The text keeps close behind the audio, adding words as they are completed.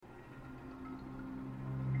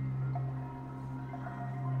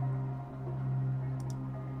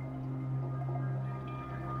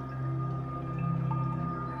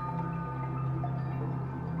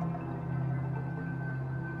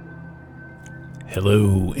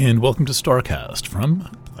Hello, and welcome to StarCast from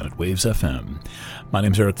Planet Waves FM. My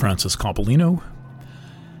name is Eric Francis Coppolino,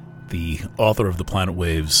 the author of the Planet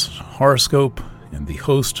Waves horoscope and the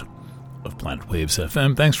host of Planet Waves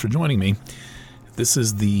FM. Thanks for joining me. This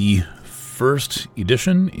is the first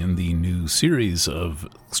edition in the new series of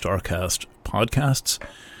StarCast podcasts,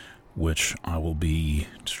 which I will be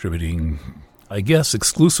distributing, I guess,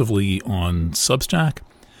 exclusively on Substack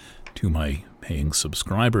to my paying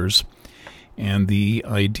subscribers. And the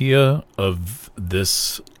idea of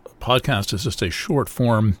this podcast is just a short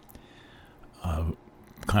form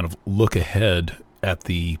kind of look ahead at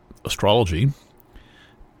the astrology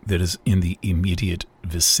that is in the immediate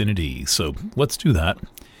vicinity. So let's do that.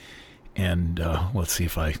 And let's see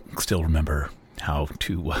if I still remember how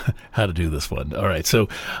to do this one. All right. So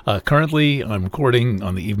currently I'm recording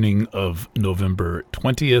on the evening of November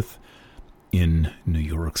 20th. In New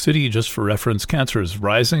York City. Just for reference, Cancer is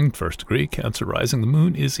rising, first degree, Cancer rising. The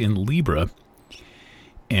moon is in Libra,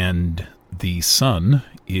 and the sun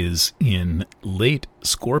is in late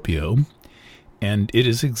Scorpio, and it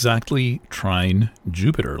is exactly trine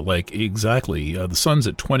Jupiter, like exactly. The sun's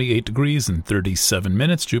at 28 degrees and 37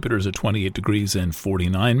 minutes. Jupiter's at 28 degrees and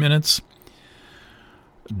 49 minutes.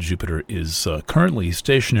 Jupiter is currently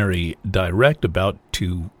stationary direct, about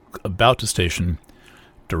to station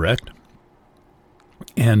direct.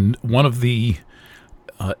 And one of the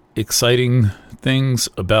exciting things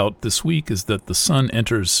about this week is that the sun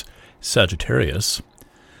enters Sagittarius.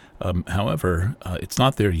 However, it's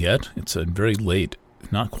not there yet. It's a very late,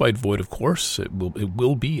 not quite void, of course. It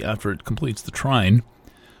will be after it completes the trine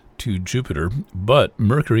to Jupiter. But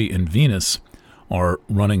Mercury and Venus are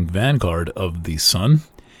running vanguard of the sun,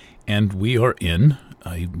 and we are in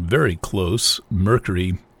a very close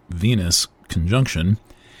Mercury-Venus conjunction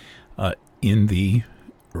in the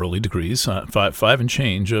early degrees, five and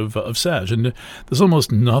change of Sag. And there's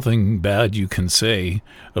almost nothing bad you can say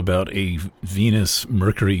about a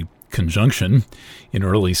Venus-Mercury conjunction in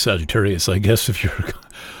early Sagittarius, I guess, if you're a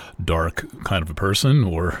dark kind of a person,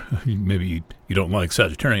 or maybe you don't like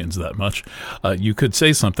Sagittarians that much. You could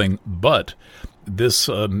say something, but this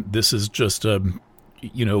is just,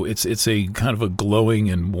 it's a kind of a glowing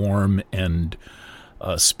and warm and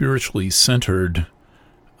spiritually centered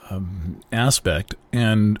aspect.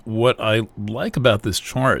 And what I like about this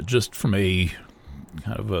chart, just from a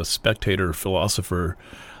kind of a spectator philosopher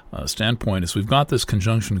standpoint, is we've got this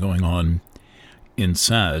conjunction going on in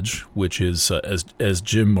Sag, which is, as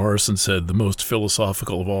Jim Morrison said, the most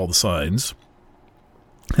philosophical of all the signs.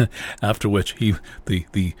 After which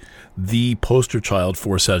the poster child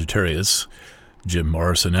for Sagittarius, Jim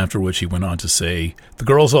Morrison, after which he went on to say, the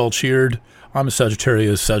girls all cheered. I'm a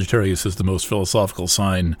Sagittarius. Sagittarius is the most philosophical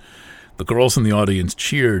sign. The girls in the audience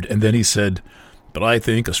cheered, and then he said, but I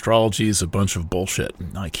think astrology is a bunch of bullshit.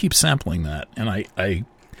 And I keep sampling that, and I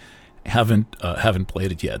haven't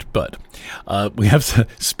played it yet. But we have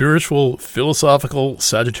spiritual, philosophical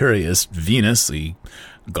Sagittarius, Venus, the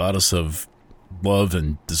goddess of love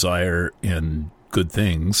and desire and good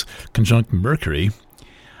things, conjunct Mercury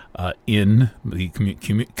in the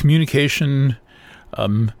communication,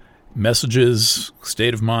 messages,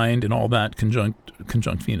 state of mind, and all that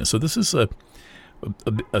conjunct Venus. So this is a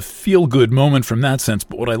feel-good moment from that sense.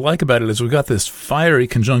 But what I like about it is we've got this fiery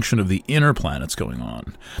conjunction of the inner planets going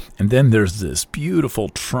on. And then there's this beautiful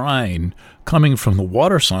trine coming from the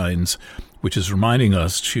water signs, which is reminding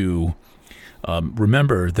us to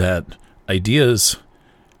remember that ideas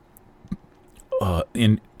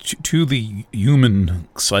to the human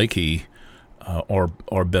psyche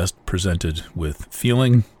are best presented with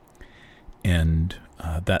feeling. And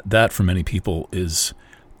that for many people is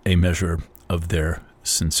a measure of their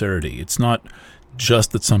sincerity. It's not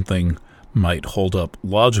just that something might hold up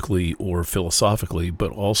logically or philosophically,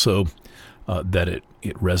 but also that it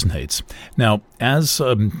resonates. Now, as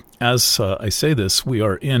I say this, we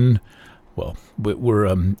are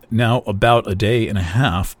we're now about a day and a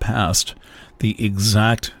half past the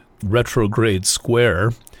exact retrograde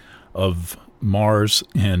square of Mars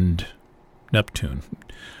and Neptune.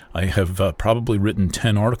 I have probably written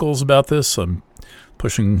 10 articles about this. I'm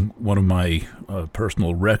pushing one of my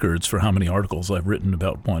personal records for how many articles I've written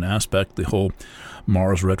about one aspect, the whole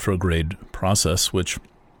Mars retrograde process, which,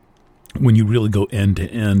 when you really go end to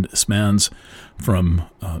end, spans from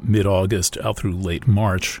mid-August out through late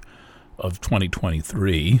March of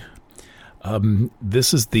 2023.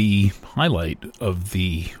 This is the highlight of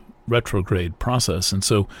the retrograde process. And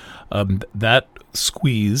so that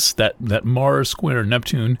squeeze, that Mars square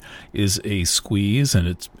Neptune is a squeeze, and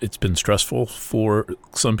it's been stressful for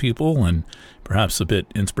some people and perhaps a bit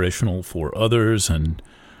inspirational for others. And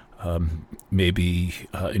maybe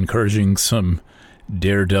encouraging some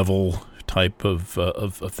daredevil type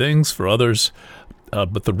of things for others.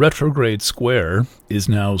 But the retrograde square is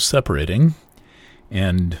now separating,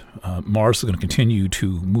 and Mars is going to continue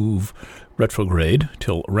to move retrograde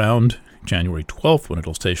till around January 12th, when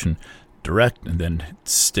it'll station direct, and then it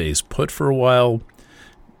stays put for a while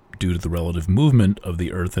due to the relative movement of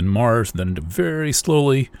the Earth and Mars. Then it very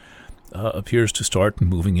slowly appears to start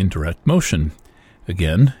moving in direct motion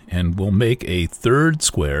again, and will make a third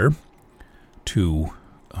square to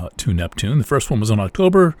Neptune. The first one was in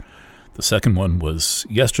October. The second one was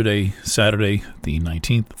yesterday, Saturday, the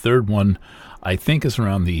 19th. The third one, I think, is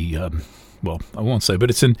around the I won't say, but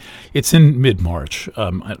it's in mid-March.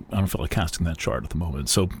 I don't feel like casting that chart at the moment,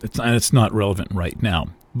 so it's not relevant right now.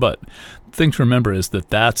 But the thing to remember is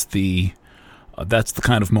that's the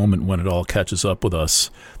kind of moment when it all catches up with us.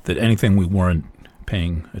 That anything we weren't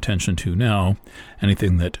paying attention to now,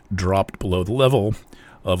 anything that dropped below the level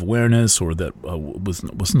of awareness or that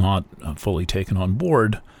was not fully taken on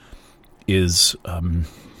board, is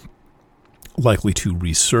likely to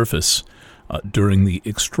resurface during the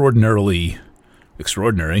extraordinary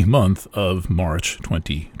month of March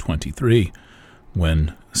 2023,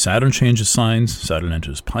 when Saturn changes signs. Saturn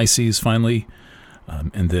enters Pisces finally,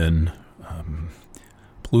 and then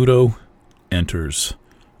Pluto enters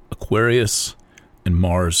Aquarius, and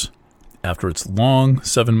Mars, after its long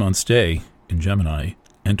 7-month stay in Gemini,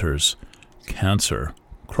 enters Cancer,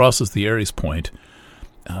 crosses the Aries point,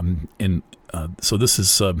 so this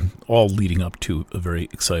is all leading up to a very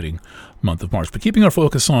exciting month of March. But keeping our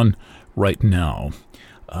focus on right now,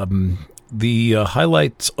 the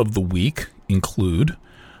highlights of the week include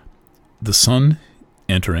the Sun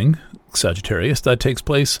entering Sagittarius. That takes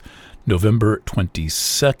place November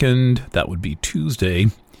 22nd. That would be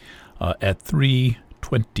Tuesday at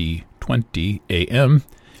 3:20 a.m.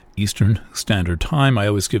 Eastern Standard Time. I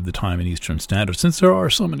always give the time in Eastern Standard since there are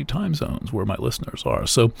so many time zones where my listeners are.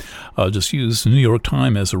 So I'll just use New York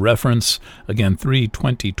time as a reference. Again,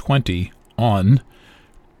 3:20 on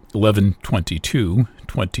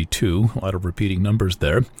 11/22, a lot of repeating numbers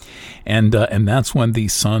there. And that's when the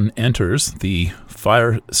Sun enters the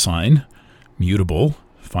fire sign, mutable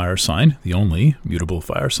fire sign, the only mutable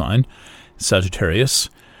fire sign, Sagittarius.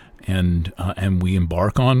 And we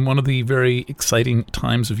embark on one of the very exciting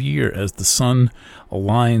times of year as the Sun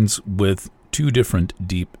aligns with two different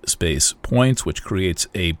deep space points, which creates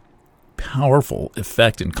a powerful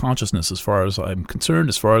effect in consciousness as far as I'm concerned,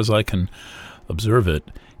 as far as I can observe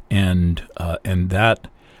it. And that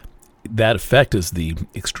effect is the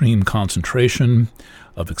extreme concentration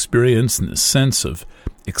of experience and the sense of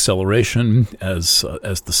acceleration as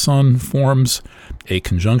the Sun forms a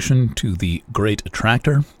conjunction to the Great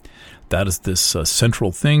Attractor. That is this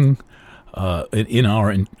central thing in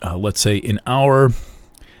our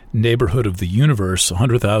neighborhood of the universe,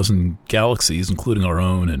 100,000 galaxies, including our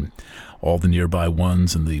own and all the nearby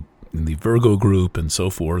ones in the Virgo group and so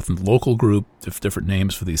forth, and the local group, different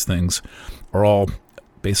names for these things, are all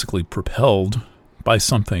basically propelled by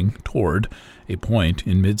something toward a point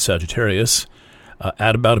in mid-Sagittarius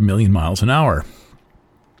at about 1 million miles an hour.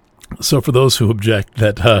 So for those who object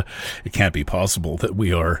that it can't be possible that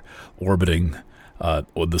we are orbiting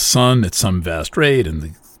the Sun at some vast rate and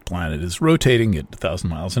the planet is rotating at 1,000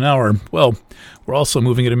 miles an hour, well, we're also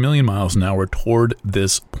moving at 1 million miles an hour toward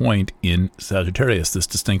this point in Sagittarius, this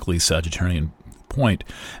distinctly Sagittarian point.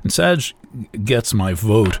 And Sag gets my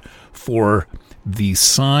vote for the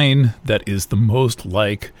sign that is the most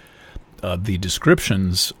like the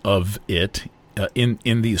descriptions of it in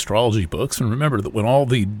the astrology books. And remember that when all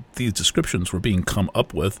these descriptions were being come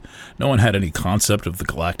up with, no one had any concept of the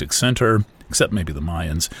galactic center, except maybe the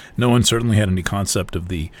Mayans. No one certainly had any concept of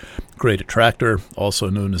the Great Attractor, also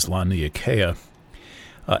known as Laniakea.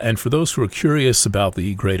 And for those who are curious about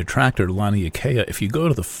the Great Attractor, Laniakea, if you go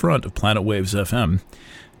to the front of Planet Waves FM,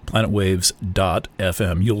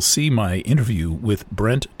 planetwaves.fm, you'll see my interview with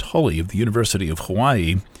Brent Tully of the University of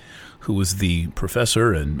Hawaii, who was the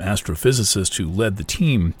professor and astrophysicist who led the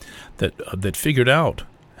team that figured out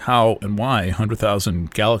how and why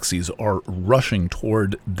 100,000 galaxies are rushing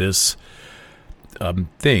toward this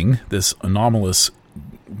this anomalous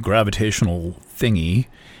gravitational thingy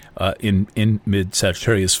in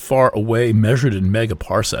mid-Sagittarius, far away, measured in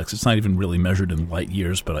megaparsecs. It's not even really measured in light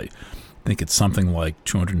years, but I think it's something like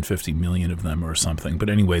 250 million of them or something. But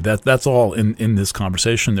anyway, that's all in this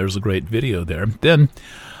conversation. There's a great video there. Then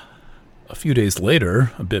a few days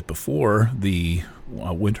later, a bit before the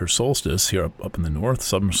winter solstice here up in the north,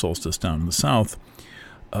 summer solstice down in the south,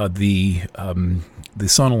 the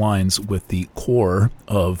Sun aligns with the core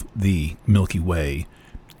of the Milky Way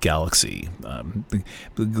galaxy.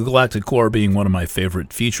 The galactic core being one of my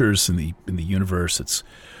favorite features in the universe. It's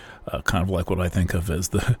kind of like what I think of as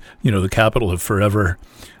the capital of forever.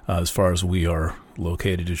 As far as we are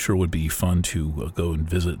located, it sure would be fun to go and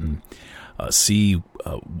visit and see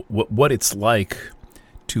what it's like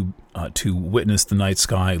to witness the night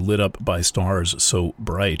sky lit up by stars so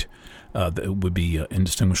bright that it would be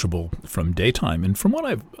indistinguishable from daytime. And from what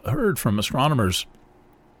I've heard from astronomers,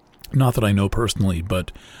 not that I know personally,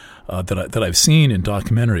 but that I've seen in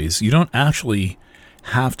documentaries, you don't actually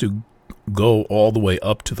have to go all the way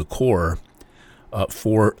up to the core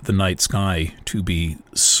for the night sky to be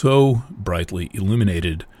so brightly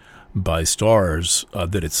illuminated by stars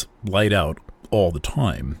that it's light out all the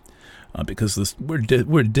time. Because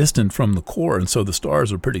we're distant from the core, and so the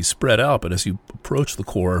stars are pretty spread out. But as you approach the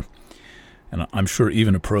core, and I'm sure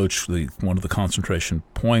even approach one of the concentration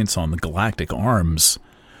points on the galactic arms,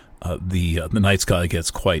 the night sky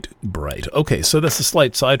gets quite bright. Okay, so that's a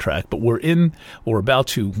slight sidetrack, but we're about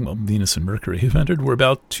to, Venus and Mercury have entered. We're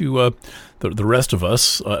about to, the rest of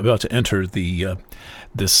us, about to enter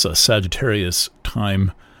this Sagittarius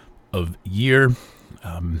time of year.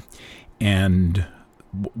 And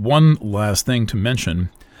one last thing to mention,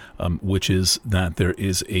 which is that there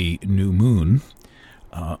is a new moon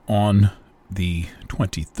on the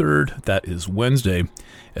 23rd. That is Wednesday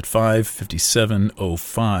at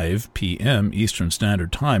 5:57:05 p.m. Eastern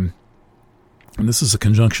Standard Time. And this is a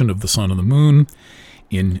conjunction of the Sun and the Moon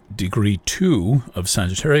in degree 2 of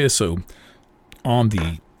Sagittarius. So on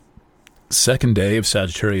the second day of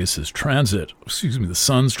Sagittarius's transit, the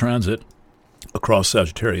Sun's transit across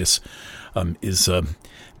Sagittarius, is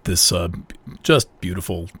this just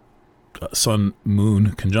beautiful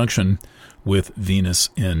Sun-Moon conjunction with Venus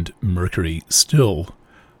and Mercury still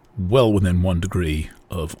well within 1 degree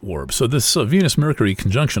of orb. So this Venus-Mercury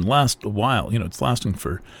conjunction lasts a while. It's lasting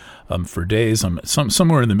for days.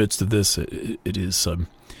 Somewhere in the midst of this, it is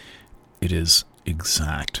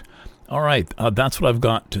exact. All right, that's what I've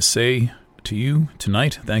got to say to you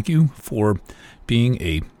tonight. Thank you for being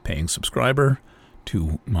a paying subscriber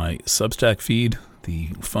to my Substack feed. The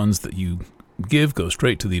funds that you give go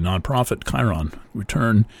straight to the nonprofit Chiron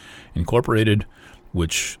Return Incorporated,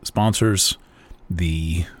 which sponsors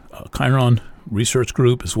the Chiron Research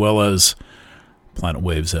Group, as well as Planet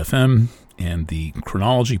Waves FM and the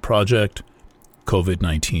Chronology Project,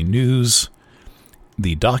 COVID-19 News,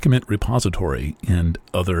 the Document Repository, and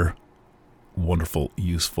other wonderful,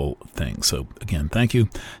 useful things. So again, thank you.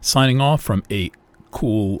 Signing off from a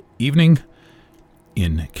cool evening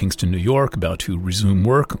in Kingston, New York, about to resume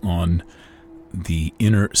work on the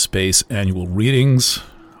Inner Space annual readings.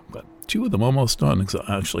 I've got 2 of them almost done.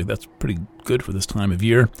 Actually, that's pretty good for this time of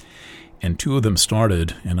year. And 2 of them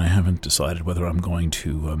started, and I haven't decided whether I'm going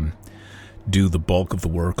to do the bulk of the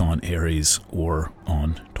work on Aries or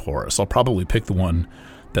on Taurus. I'll probably pick the one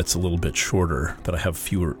that's a little bit shorter, that I have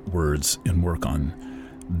fewer words, and work on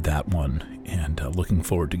that one. And looking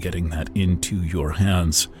forward to getting that into your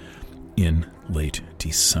hands in late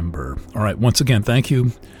December. All right, once again, thank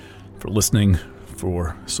you for listening,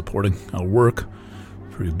 for supporting our work,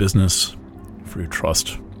 for your business, for your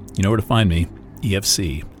trust. You know where to find me,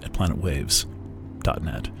 EFC at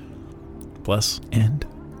planetwaves.net. Bless and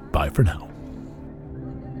bye for now.